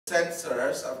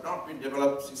sensors have not been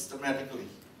developed systematically.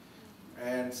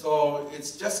 And so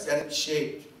it's just getting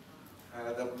shaped.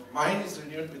 The mind is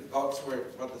renewed with God's word,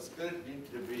 but the spirit needs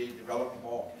to be developed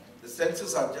more. The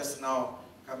senses are just now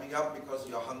coming up because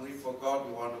you're hungry for God,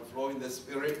 you want to flow in the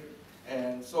spirit.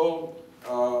 And so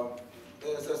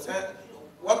there's a sense,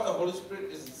 what the Holy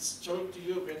Spirit is showing to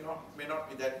you may not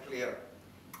be that clear.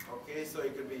 Okay, so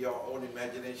it could be your own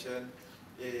imagination.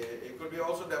 It could be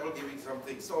also devil giving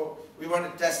something. So we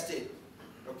want to test it.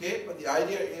 Okay, but the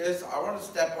idea is I want to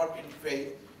step out in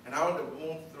faith and I want to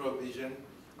move through a vision.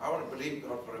 I want to believe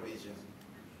God for a vision.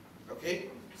 Okay,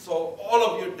 so all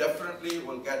of you definitely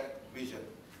will get vision.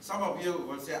 Some of you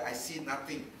will say, I see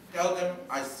nothing. Tell them,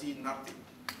 I see nothing.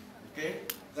 Okay,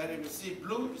 then if you see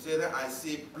blue, you say that I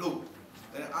see blue.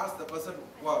 Then ask the person,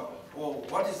 well, oh,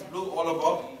 what is blue all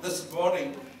about? This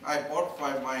morning, I bought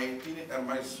for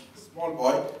my small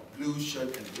boy blue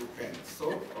shirt and blue pants.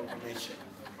 So, confirmation.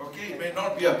 Okay, it may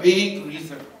not be a big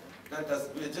reason.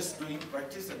 We're just doing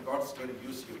practice and God's going to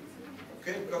use you.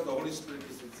 Okay, because the Holy Spirit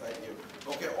is inside you.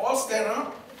 Okay, all stand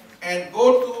up and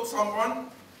go to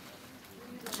someone.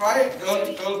 Try girl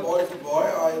to girl, boy to boy,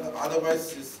 or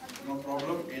otherwise it's no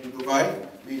problem. In Dubai,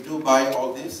 we do buy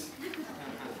all this.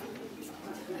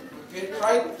 Okay,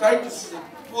 try to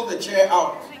pull the chair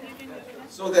out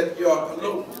so that you are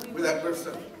alone with that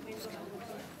person.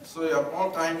 So you have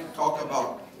more time to talk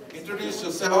about. Introduce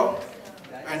yourself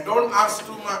and don't ask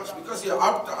too much, because you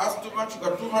have to ask too much, you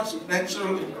got too much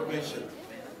natural information.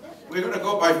 We're going to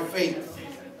go by faith.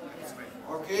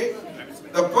 Okay?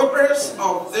 The purpose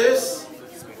of this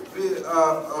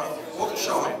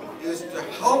workshop is to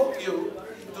help you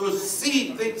to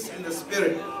see things in the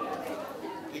spirit.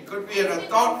 It could be in a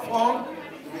thought form,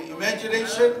 it could be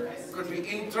imagination, it could be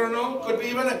internal, could be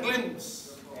even a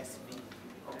glimpse.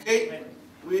 Okay?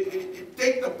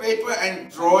 Take the paper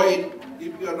and draw it.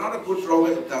 If you are not a good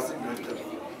drawer, it doesn't matter.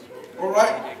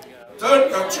 Alright? Turn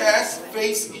your chairs,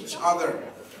 face each other,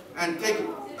 and take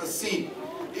a seat.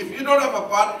 If you don't have a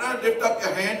partner, lift up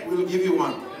your hand, we'll give you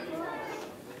one.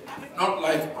 Not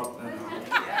life partner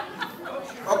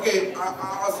now. Okay,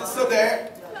 our sister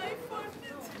there.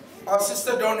 Our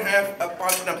sister don't have a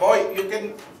partner. Boy, you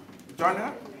can join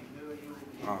her?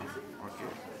 Oh, okay.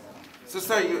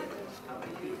 Sister, you...